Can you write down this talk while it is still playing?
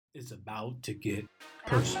Is about to get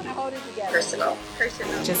personal. Hold it together. Personal.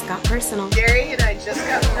 Just got personal. Jerry and I just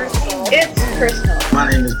got personal. It's personal. My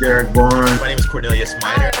name is Derek Bourne. My name is Cornelius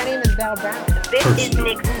Miner. Hi, my name is Val Brown. This is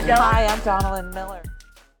Nick Stone. Hi, I'm Donalyn Miller.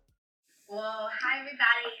 Well, hi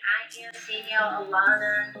everybody, I am Danielle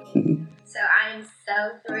Alana. So I'm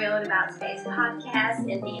so thrilled about today's podcast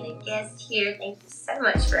and being a guest here. Thank you so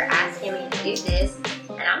much for asking me to do this,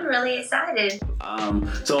 and I'm really excited.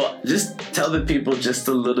 So just tell the people just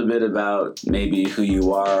a little bit about maybe who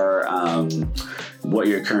you are, what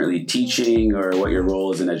you're currently teaching, or what your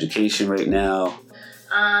role is in education right now.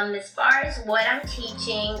 As far as what I'm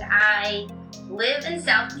teaching, I live in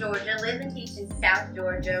South Georgia, live and teach in South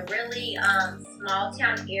Georgia, really small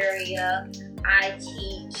town area. I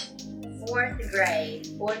teach fourth grade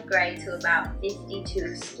to about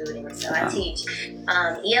 52 students. So I teach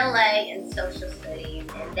ELA and social studies,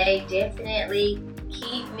 and they definitely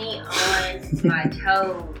keep me on my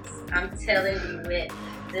toes. I'm telling you, with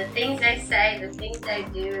the things they say, the things they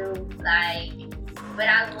do, but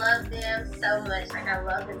I love them so much. I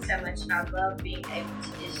love them so much, and I love being able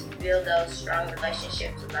to just build those strong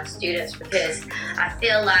relationships with my students, because I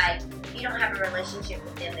feel like if you don't have a relationship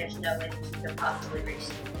with them, there's no way that you can possibly reach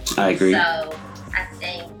them. I agree. So I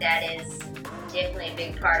think that is definitely a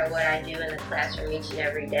big part of what I do in the classroom each and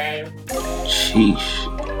every day.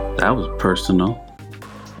 Sheesh, that was personal.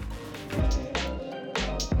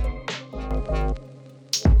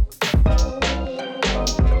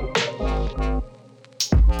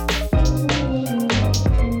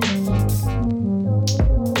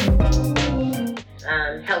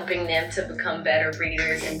 Helping them to become better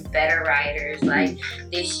readers and better writers. Like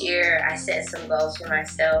this year, I set some goals for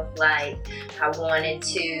myself. Like I wanted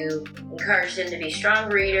to encourage them to be strong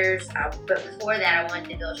readers, but before that, I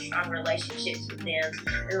wanted to build strong relationships with them.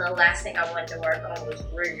 And the last thing I wanted to work on was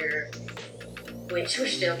rigor, which we're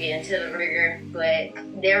still getting to the rigor, but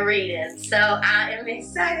they're reading. So I am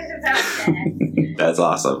excited about that. That's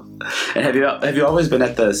awesome. And have you always been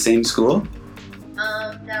at the same school?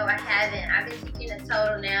 No, I haven't. I've been teaching a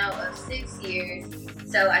total now of 6 years.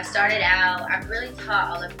 So I started out, I've really taught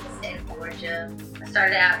all over the state of Georgia. I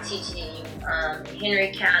started out teaching in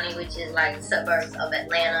Henry County, which is like suburbs of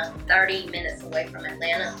Atlanta, 30 minutes away from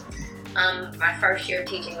Atlanta. My first year of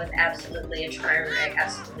teaching was absolutely a train wreck,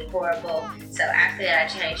 absolutely horrible. So after that, I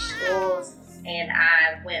changed schools, and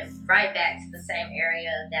I went right back to the same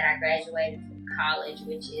area that I graduated from college,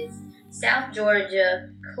 which is South Georgia,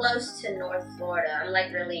 close to North Florida. I'm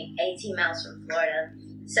like really 18 miles from Florida.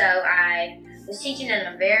 So I was teaching in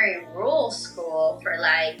a very rural school for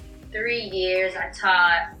like 3 years. I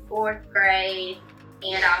taught fourth grade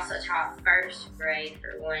and also taught first grade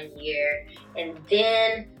for 1 year. And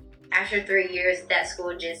then after 3 years, that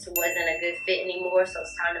school just wasn't a good fit anymore, so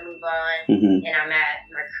it's time to move on. Mm-hmm. And I'm at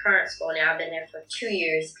my current school now. I've been there for 2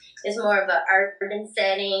 years. It's more of an urban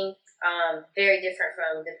setting. Very different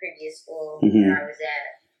from the previous school that I was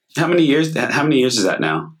at. How many years is that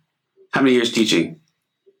now? How many years teaching?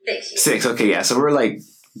 6 years. 6, okay, yeah. So we're like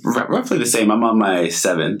roughly the same. I'm on my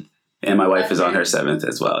 7th, and my wife is on her 7th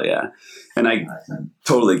as well, yeah. And I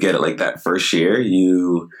totally get it. Like that first year,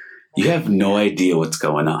 you have no idea what's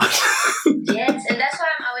going on. Yes, and that's why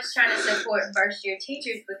I'm always trying to support first year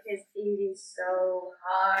teachers, because it is so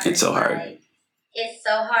hard. It's so hard. It's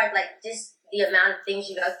so hard, just the amount of things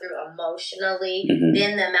you go through emotionally,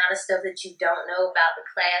 then the amount of stuff that you don't know about the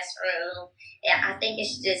classroom. And I think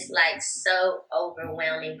it's just so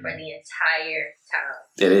overwhelming for the entire time.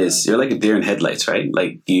 It is. You're like a deer in headlights, right?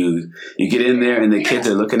 Like you get in there and the kids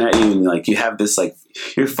are looking at you, and you have this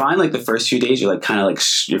you're fine the first few days. You're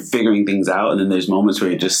you're figuring things out, and then there's moments where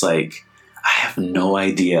you're just I have no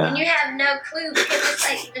idea. And you have no clue, because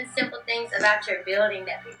it's even simple things about your building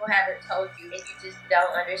that people haven't told you, and you just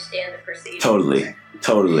don't understand the procedure. Totally.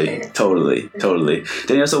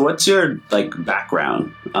 Danielle, so what's your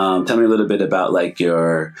background? Tell me a little bit about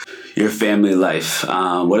your family life.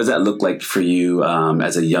 What does that look like for you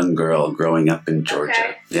as a young girl growing up in Georgia?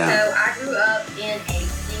 Okay. Yeah. So I grew up in a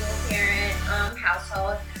single parent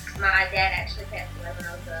household. My dad actually passed away when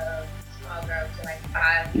I was a small girl, to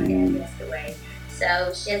 5. My dad passed away. So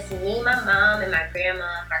it's just me, my mom, and my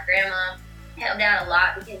grandma. My grandma helped out a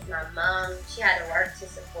lot because my mom, she had to work to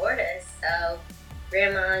support us. So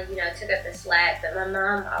grandma, took up the slack, but my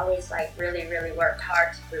mom always really, really worked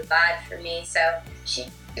hard to provide for me. So she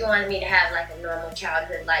wanted me to have a normal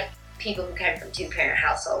childhood, like people who came from 2-parent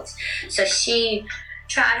households. So she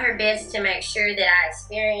tried her best to make sure that I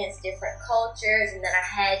experienced different cultures and that I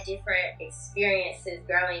had different experiences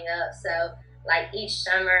growing up. So each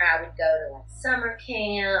summer I would go to summer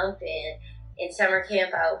camp, and in summer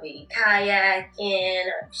camp, I would be kayaking,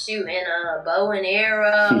 shooting a bow and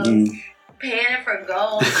arrow, panning for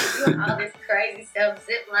gold, doing all this crazy stuff,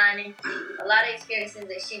 zip lining. A lot of experiences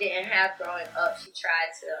that she didn't have growing up. She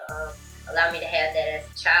tried to allow me to have that as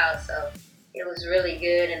a child, so it was really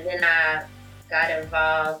good. And then I got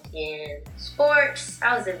involved in sports.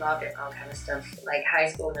 I was involved in all kind of stuff, like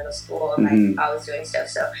high school, middle school, like I was doing stuff.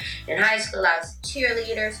 So in high school, I was a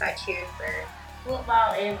cheerleader, so I cheered for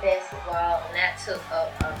football and basketball, and that took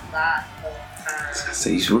up a lot of time. So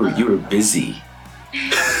you were busy.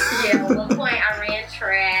 Yeah, at one point I ran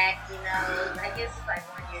track, I guess it's like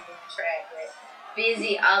 1 year doing track, but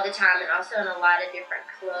busy all the time, and also in a lot of different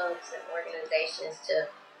clubs and organizations to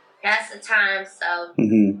pass the time. So,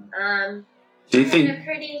 do you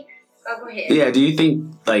think? Go ahead. Yeah. Do you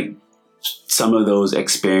think like some of those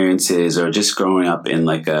experiences, or just growing up in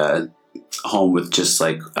like a home with just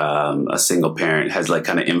like a single parent, has like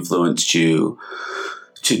kind of influenced you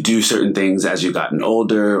to do certain things as you've gotten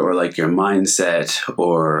older, or like your mindset,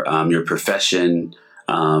 or your profession?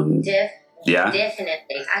 Yeah,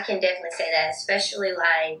 definitely. I can definitely say that, especially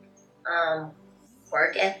like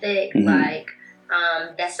work ethic. Like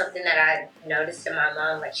that's something that I noticed in my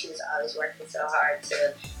mom. Like she was always working so hard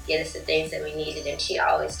to get us the things that we needed, and she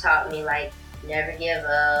always taught me like never give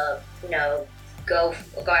up. Go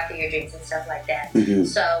after your dreams and stuff like that.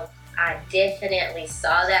 So I definitely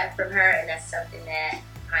saw that from her, and that's something that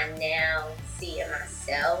I now see in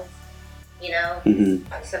myself.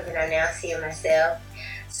 Something I now see in myself.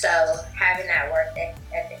 So having that work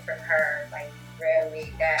ethic from her, like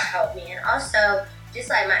really, that helped me. And also, just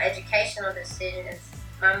like my educational decisions,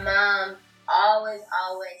 my mom always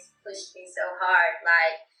pushed me so hard.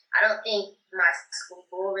 Like, I don't think my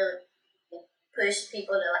school really pushed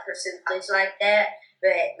people to like pursue college like that,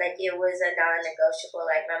 but like it was a non-negotiable.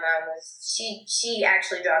 Like my mom she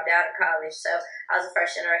actually dropped out of college, so I was a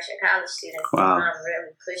first generation college student. Wow. My mom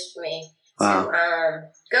really pushed me to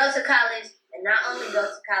go to college, and not only go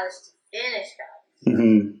to college, to finish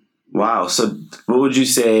college. Wow. So what would you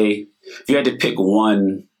say if you had to pick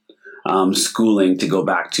one schooling to go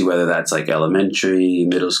back to, whether that's like elementary,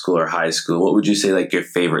 middle school, or high school? What would you say like your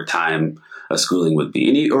favorite time of schooling would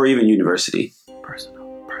be, or even university? Personal.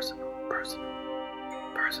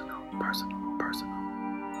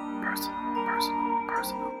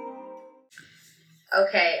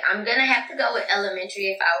 Okay, I'm gonna have to go with elementary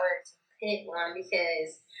if I were to pick one,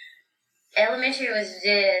 because elementary was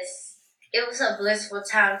it was a blissful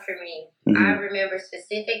time for me. I remember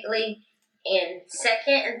specifically in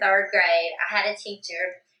 2nd and 3rd grade, I had a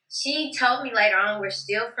teacher. She told me later on, we're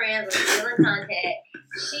still friends, we're still in contact.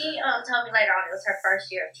 She told me later on it was her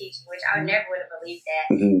first year of teaching, which I never would have believed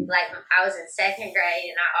that. Like, I was in 2nd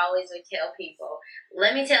grade, and I always would tell people,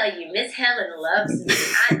 let me tell you, Miss Helen loves me.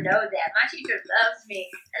 I know that. My teacher loves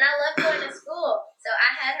me, and I love going to school. So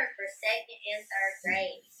I had her for 2nd and 3rd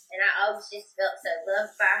grade, and I always just felt so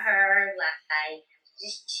loved by her. Like,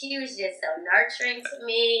 she was just so nurturing to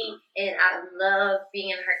me, and I loved being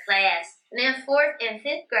in her class. And then 4th and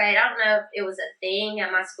 5th grade, I don't know if it was a thing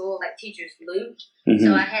at my school, like teachers looped.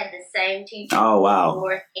 So I had the same teacher Oh, wow.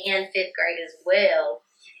 4th and 5th grade as well.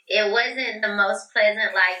 It wasn't the most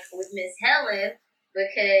pleasant, like with Miss Helen,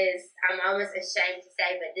 because I'm almost ashamed to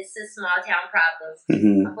say, but this is small town problems.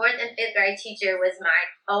 My 4th and 5th grade teacher was my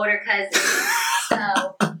older cousin.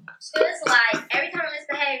 So she was like, every time I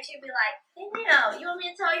misbehaved, she'd be like, Danielle, you want me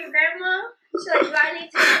to tell your grandma? She's like, do I need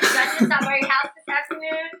to stop by your house this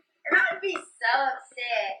afternoon? And I would be so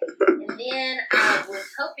upset. And then I was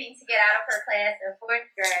hoping to get out of her class in 4th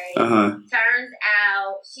grade. Turns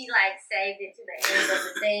out she like saved it to the end of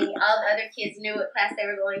the thing. All the other kids knew what class they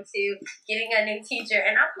were going to, getting a new teacher.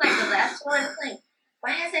 And I'm like the last one, like,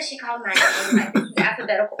 why hasn't she called my name? Like, this is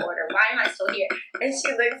alphabetical order. Why am I still here? And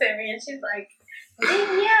she looks at me and she's like,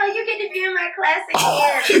 Danielle, you get to be in my class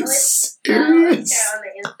again. So it's so on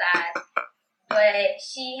the inside. But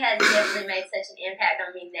she has definitely made such an impact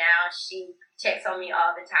on me now. She checks on me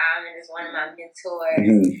all the time and is one of my mentors,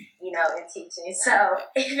 in teaching. So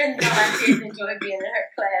even though I did enjoy being in her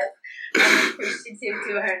class, I'm appreciative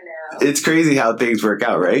to her now. It's crazy how things work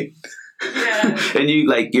out, right? Yeah. And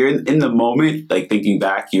you're in the moment, like thinking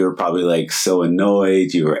back, you were probably like so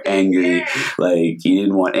annoyed, you were angry, like you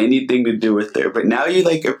didn't want anything to do with her. But now you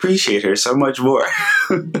like appreciate her so much more.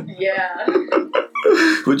 Yeah.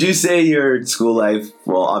 Would you say your school life,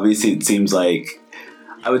 well, obviously it seems like,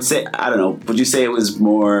 I would say, I don't know, would you say it was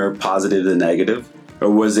more positive than negative?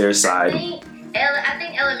 Or was there a side? I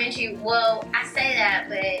think elementary, well, I say that,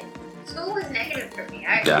 but school was negative for me,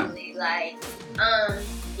 actually. Like,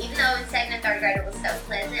 even though in second and third grade it was so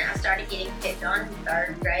pleasant, I started getting picked on in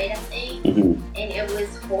third grade, I think. Mm-hmm. And it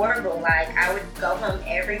was horrible. Like, I would go home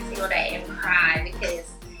every single day and cry because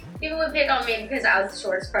people would pick on me because I was the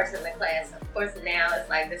shortest person in the class. Of course, now it's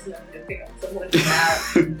like there's nothing to pick on someone about.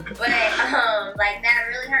 But like that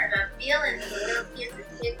really hurt my feelings. The little kids would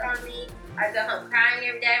pick on me. I'd go home crying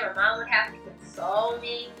every day. My mom would have to console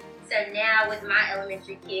me. So now with my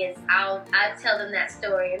elementary kids, I'd tell them that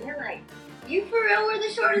story, and they're like, "You for real were the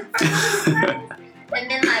shortest person in the class?" And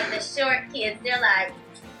then like the short kids, they're like,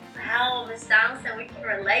 "Wow, Miss Donaldson, we can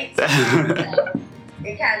relate to you." So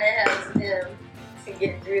it kind of helps them to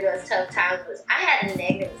get through those tough times. I had a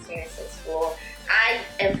negative experience in school.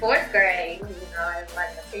 In fourth grade, I was like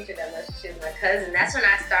a teacher that much to my cousin. That's when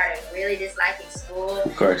I started really disliking school.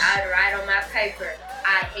 Of course. I'd write on my paper,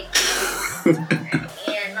 "I hate you."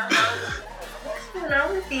 And my mom was like, "What's going on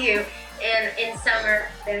with you?" And in summer,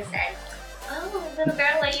 they would say, "Oh, little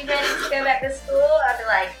girl, are you ready to go back to school?" I'd be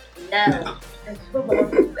like, "No."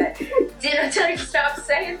 Didn't I tell you to stop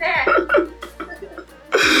saying that?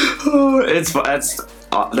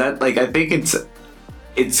 I think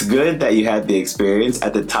it's good that you had the experience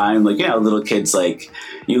at the time. Like, little kids, like,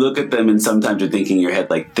 you look at them and sometimes you're thinking in your head,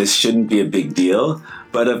 like, this shouldn't be a big deal.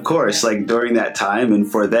 But of course, like, during that time and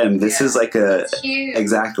for them, this is like It's huge.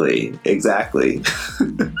 Exactly. Yeah,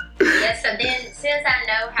 so then since I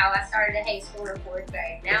know how I started to hate school in fourth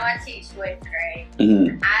grade, now I teach fifth grade.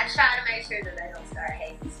 Mm-hmm. I try to make sure that they don't start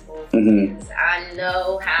hating school Mm-hmm. because I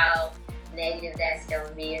know how negative that's going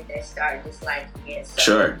to be if they start disliking it. So,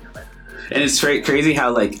 Sure. And it's crazy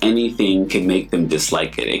how, like, anything can make them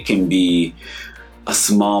dislike it. It can be a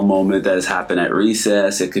small moment that has happened at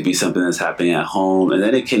recess. It could be something that's happening at home. And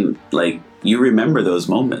then it can, like, you remember those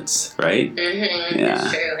moments, right? Mm-hmm, Yeah.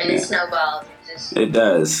 That's true. And it snowballs. It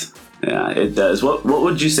does. Yeah, it does. What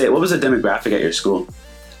would you say? What was the demographic at your school?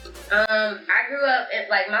 I grew up in,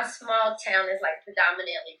 like, my small town is, like,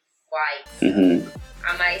 predominantly white. Mm-hmm.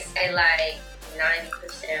 I might say, like,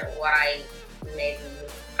 90% white, maybe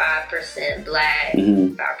 5% black,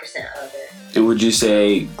 Mm-hmm. 5% other. And would you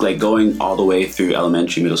say, like, going all the way through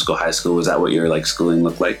elementary, middle school, high school, was that what your, like, schooling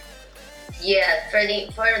looked like? Yeah, for the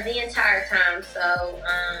entire time. So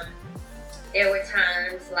there were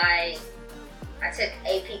times like I took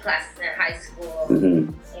AP classes in high school,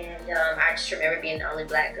 Mm-hmm. and I just remember being the only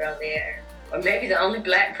black girl there, or maybe the only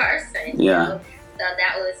black person. Yeah. So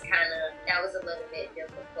that was a little bit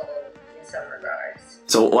difficult in some regards.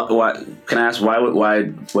 So what can I ask, why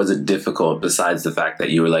was it difficult besides the fact that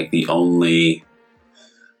you were, like, the only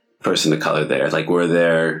person of color there? Like, were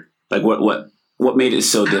there, like, what made it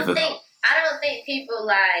so difficult? I don't think people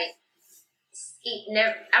like.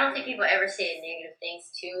 I don't think people ever said negative things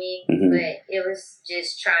to me, Mm-hmm. but it was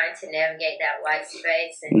just trying to navigate that white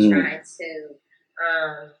space and Mm-hmm. trying to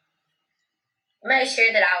make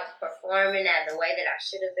sure that I was performing at the way that I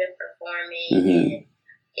should have been performing. Mm-hmm.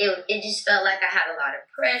 And it just felt like I had a lot of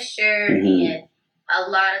pressure, Mm-hmm. and a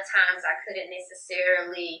lot of times I couldn't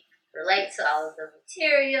necessarily relate to all of the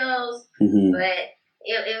materials, Mm-hmm. but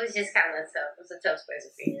it was just kind of tough. It was a tough space to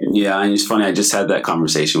be in. Yeah, and it's funny, I just had that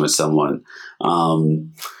conversation with someone.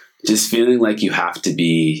 Just feeling like you have to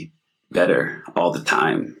be better all the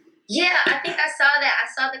time. Yeah, I think I saw that. I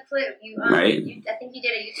saw the clip. Right. I think you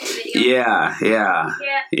did a YouTube video.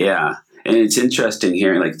 Yeah. And it's interesting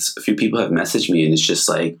hearing, like, a few people have messaged me, and it's just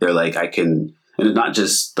like, they're like, and it's not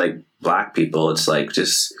just like black people, it's like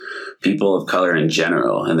just people of color in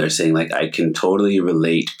general. And they're saying, like, I can totally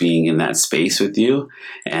relate being in that space with you.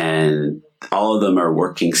 And all of them are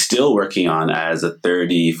still working on, as a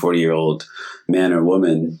 30, 40-year-old man or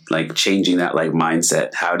woman, like, changing that, like,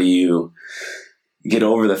 mindset. How do you get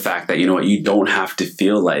over the fact that, you don't have to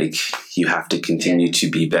feel like you have to continue to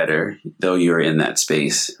be better, though you're in that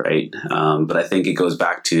space, right? But I think it goes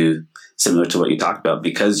back to similar to what you talked about,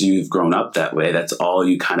 because you've grown up that way. That's all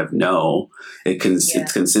you kind of know.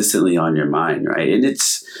 It's consistently on your mind, right? And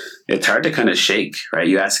it's hard to kind of shake, right?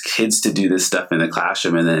 You ask kids to do this stuff in the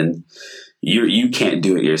classroom, and then you can't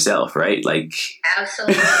do it yourself, right? Like,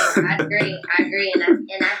 absolutely, I agree, and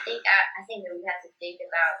I think that we have to think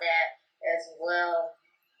about that as well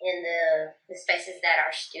in the spaces that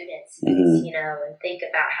our students, Mm-hmm. and think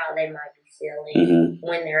about how they might be feeling Mm-hmm.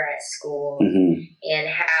 when they're at school, Mm-hmm. and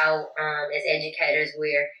how as educators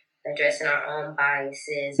we're addressing our own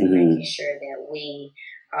biases and Mm-hmm. making sure that we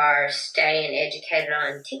are staying educated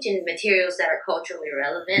on teaching materials that are culturally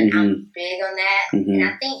relevant. Mm-hmm. I'm big on that, Mm-hmm. and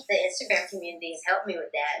I think the Instagram community has helped me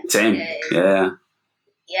with that. Same. because-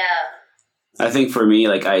 Yeah. I think for me,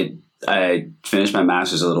 like, I finished my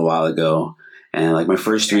master's a little while ago, And like my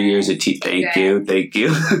first 3 years of thank you.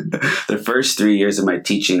 The first 3 years of my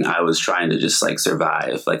teaching, I was trying to just like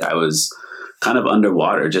survive. Like I was kind of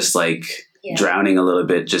underwater, just like drowning a little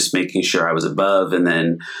bit, just making sure I was above. And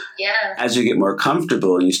then as you get more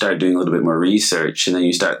comfortable and you start doing a little bit more research, and then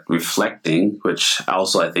you start reflecting, which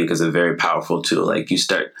also I think is a very powerful tool. Like you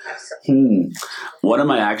start, what am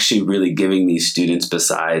I actually really giving these students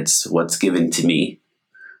besides what's given to me?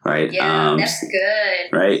 Right. Yeah, that's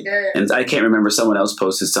good. Right. That's good. And I can't remember, someone else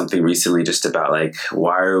posted something recently just about like,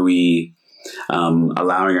 why are we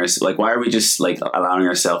allowing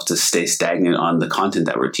ourselves to stay stagnant on the content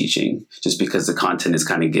that we're teaching, just because the content is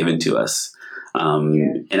kind of given to us.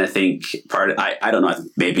 And I think I don't know,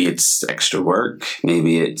 maybe it's extra work,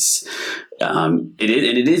 maybe it's,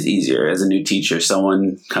 it is easier as a new teacher.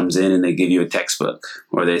 Someone comes in and they give you a textbook,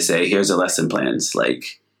 or they say, here's a lesson plans.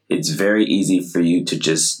 Like, it's very easy for you to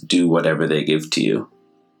just do whatever they give to you.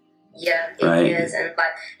 Yeah, it is. And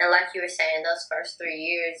like you were saying, those first 3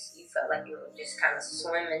 years, you felt like you were just kind of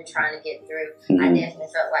swimming, trying to get through. Mm-hmm. I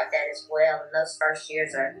definitely felt like that as well. And those first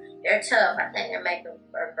years they're tough. I think they're making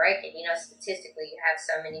or breaking. You know, statistically, you have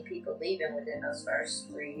so many people leaving within those first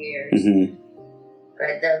 3 years. Mm-hmm.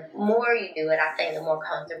 But the more you do it, I think the more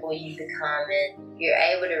comfortable you become, and you're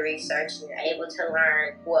able to research, and you're able to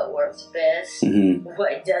learn what works best,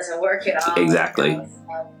 what doesn't work at all. Exactly.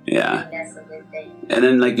 Yeah. That's a good thing. And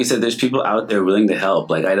then, like you said, there's people out there willing to help.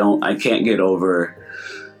 Like I can't get over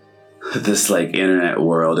this like internet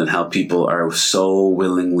world and how people are so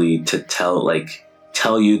willingly to tell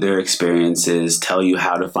you their experiences, tell you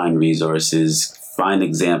how to find resources, find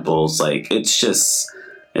examples. Like it's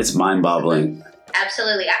mind-boggling.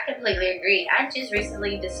 Absolutely, I completely agree. I just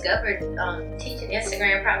recently discovered teaching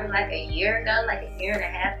Instagram probably like a year ago, like a year and a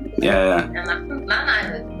half ago. Yeah. And my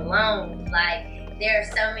mind was blown. Like, there are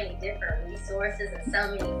so many different resources and so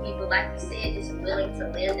many people, like you said, just willing to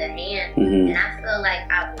lend a hand. And I feel like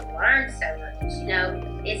I've learned so much. You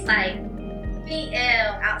know, it's like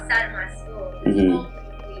PL outside of my school.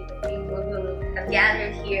 People who have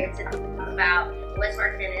gathered here to talk about what's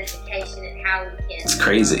working in education and how we can. It's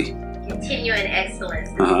crazy. Continue in excellence.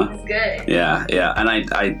 It's good. Yeah. And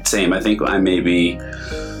I same. I think I'm maybe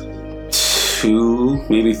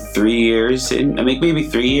 3 years in. I make maybe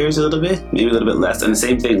 3 years, a little bit less. And the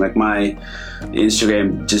same thing, like my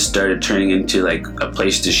Instagram just started turning into like a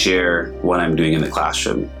place to share what I'm doing in the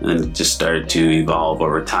classroom, and it just started to evolve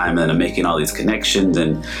over time. And then I'm making all these connections,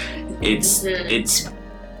 and it's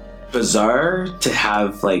bizarre to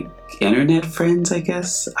have like internet friends, I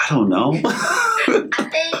guess. I don't know.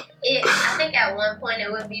 I think at one point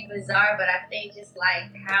it would be bizarre, but I think just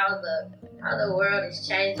like how the world is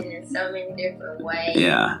changing in so many different ways.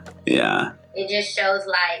 Yeah. It just shows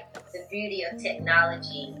like the beauty of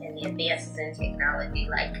technology and the advances in technology.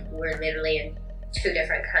 Like, we're literally in 2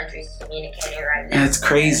 different countries communicating right now. That's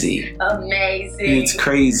crazy. Amazing. It's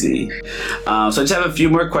crazy. So I just have a few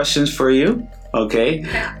more questions for you. Okay.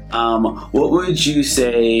 What would you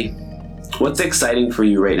say? What's exciting for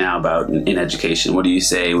you right now about in education? What do you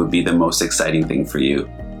say would be the most exciting thing for you?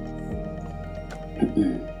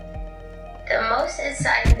 The most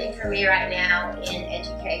exciting thing for me right now in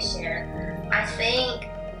education, I think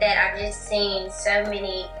that I've just seen so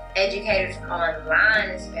many educators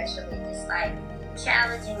online, especially, just like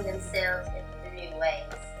challenging themselves in new ways.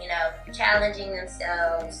 You know, challenging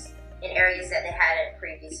themselves in areas that they hadn't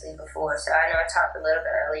previously before. So I know I talked a little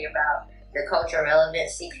bit earlier about the cultural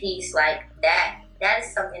relevancy piece, like that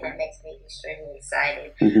is something that makes me extremely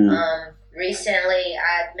excited. Recently,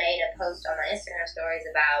 I made a post on my Instagram stories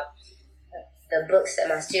about the books that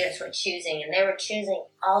my students were choosing, and they were choosing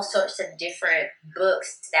all sorts of different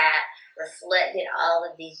books that reflected all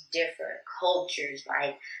of these different cultures.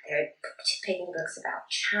 Like, they're picking books about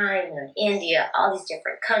China, India, all these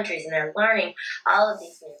different countries, and they're learning all of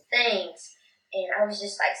these new things. And I was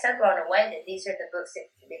just like so blown away that these are the books that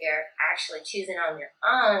they're actually choosing on their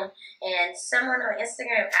own. And someone on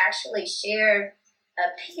Instagram actually shared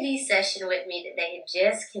a PD session with me that they had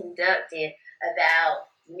just conducted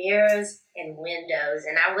about mirrors and windows.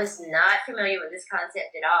 And I was not familiar with this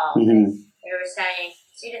concept at all. They were saying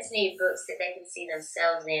students need books that they can see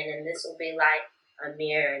themselves in, and this will be like a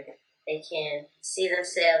mirror. They can see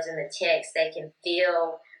themselves in the text. They can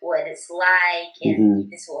feel what it's like, and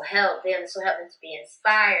this will help them. This will help them to be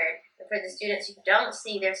inspired. And for the students who don't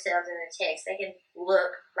see themselves in the text, they can look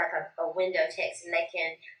like a window text, and they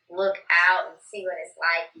can look out and see what it's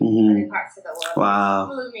like in other parts of the world. Wow. It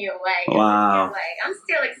blew me away. Wow. I'm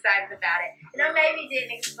still excited about it. And I maybe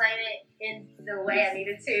didn't explain it in the way I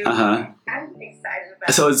needed to. I'm excited about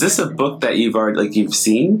it. So is this a book that you've already, like, you've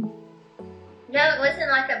seen? No, it wasn't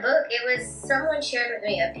like a book. It was someone shared with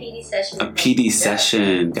me a PD session. A PD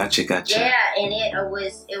session. Gotcha. Yeah, and it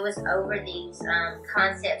was over these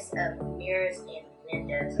concepts of mirrors and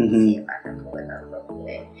windows. Let me see if I can pull it up real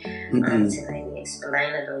quick to maybe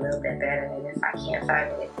explain it a little bit better. And if I can't find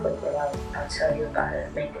it quickly, I'll tell you about it.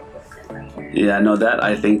 Maybe later. Yeah, no,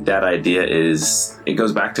 I think that idea it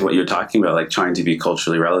goes back to what you're talking about, like trying to be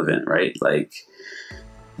culturally relevant, right? Like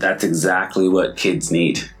that's exactly what kids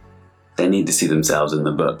need. They need to see themselves in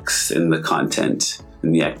the books, in the content,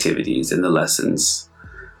 in the activities, in the lessons.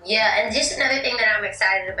 Yeah, and just another thing that I'm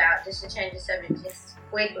excited about, just to change the subject just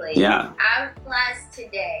quickly. Yeah. Our class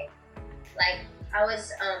today, like I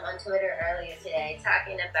was on Twitter earlier today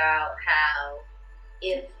talking about how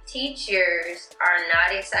if teachers are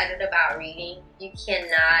not excited about reading, you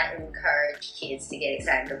cannot encourage kids to get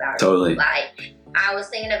excited about reading. Totally. Like, I was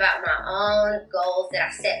thinking about my own goals that I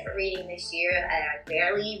set for reading this year and I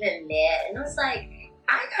barely even met. And I was like,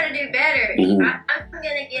 I gotta do better. I'm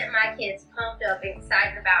gonna get my kids pumped up and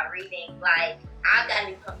excited about reading. Like, I've gotta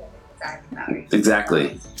be pumped up and excited about reading.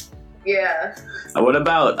 Exactly. Yeah. What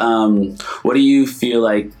about, what do you feel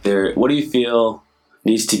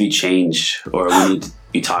needs to be changed, or we need to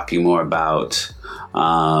be talking more about?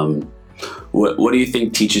 What do you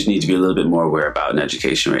think teachers need to be a little bit more aware about in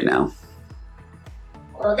education right now?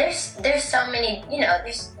 Well, there's so many, when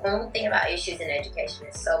we think about issues in education,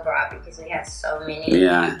 it's so broad because we have so many.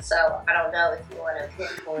 Yeah. So I don't know if you want to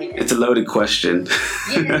pinpoint it. It's a loaded question.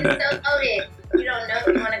 Yeah, it's so loaded. You don't know if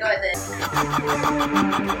you want to go with it.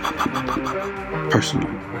 Personal.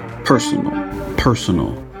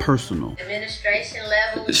 Administration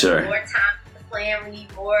level, we Sure. need more time to plan, we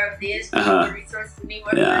need more of this, we need more resources, we need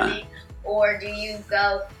more money. Or do you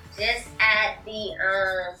go just at the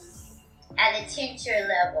teacher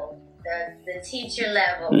level, the teacher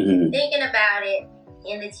level? Thinking about it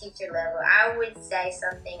in the teacher level, I would say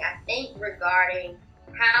something, I think, regarding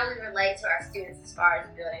how we relate to our students as far as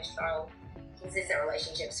building strong, consistent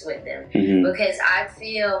relationships with them. Because I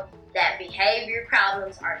feel that behavior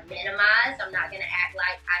problems are minimized. I'm not going to act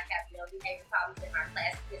like I have no behavior problems in my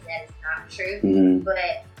class because that is not true.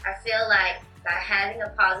 But I feel like by having a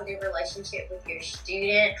positive relationship with your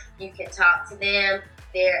student, you can talk to them.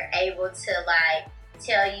 They're able to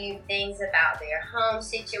tell you things about their home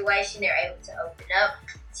situation. They're able to open up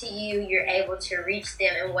to you. You're able to reach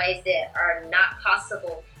them in ways that are not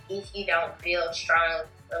possible if you don't build strong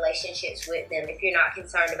relationships with them. If you're not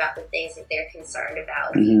concerned about the things that they're concerned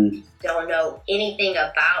about, if you don't know anything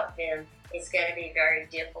about them, it's going to be very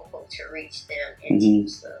difficult to reach them and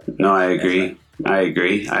teach them. No, I agree.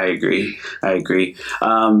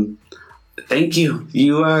 Thank you.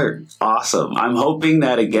 You are awesome. I'm hoping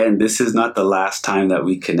that, again, this is not the last time that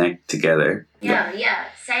we connect together. Yeah.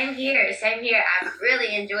 Same here. I've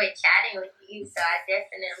really enjoyed chatting with you, so I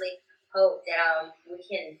definitely hope that we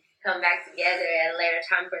can come back together at a later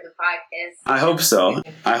time for the podcast. I hope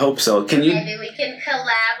so. Maybe we can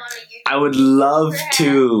collab on a YouTube. I would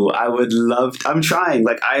love to. I'm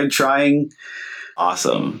trying.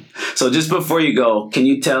 Awesome. So just before you go, can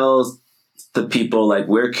you tell the people,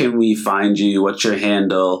 where can we find you? What's your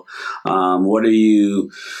handle?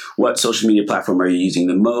 What social media platform are you using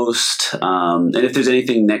the most? And if there's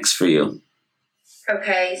anything next for you.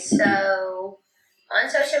 Okay, so on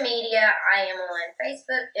social media, I am on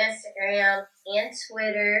Facebook, Instagram, and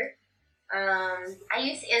Twitter. I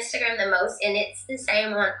use Instagram the most, and it's the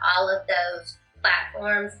same on all of those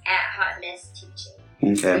platforms at Hot Mess Teaching.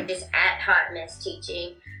 Okay. Which is at Hot Mess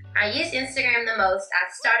Teaching. I use Instagram the most. I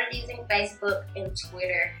started using Facebook and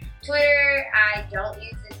Twitter. Twitter, I don't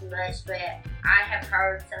use as much, but I have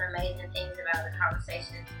heard some amazing things about the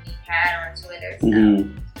conversations we had on Twitter. So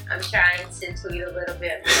I'm trying to tweet a little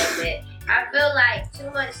bit more of it. I feel like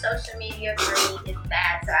too much social media for me is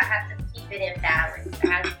bad, so I have to keep it in balance.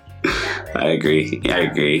 I agree.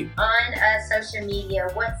 On social media,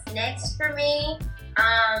 what's next for me?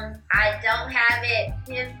 I don't have it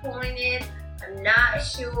pinpointed. I'm not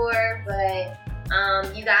sure, but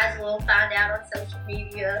you guys will find out on social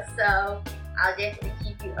media, so I'll definitely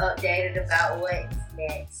keep you updated about what's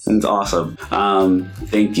next. It's awesome.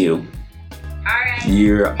 Thank you. All right.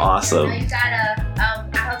 You're awesome. So I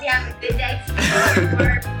hope you have a good day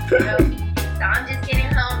today. So I'm just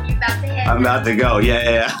getting home. You about to head? I'm about to go.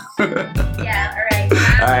 Yeah. Yeah. All right.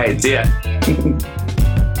 Bye. All right. See ya.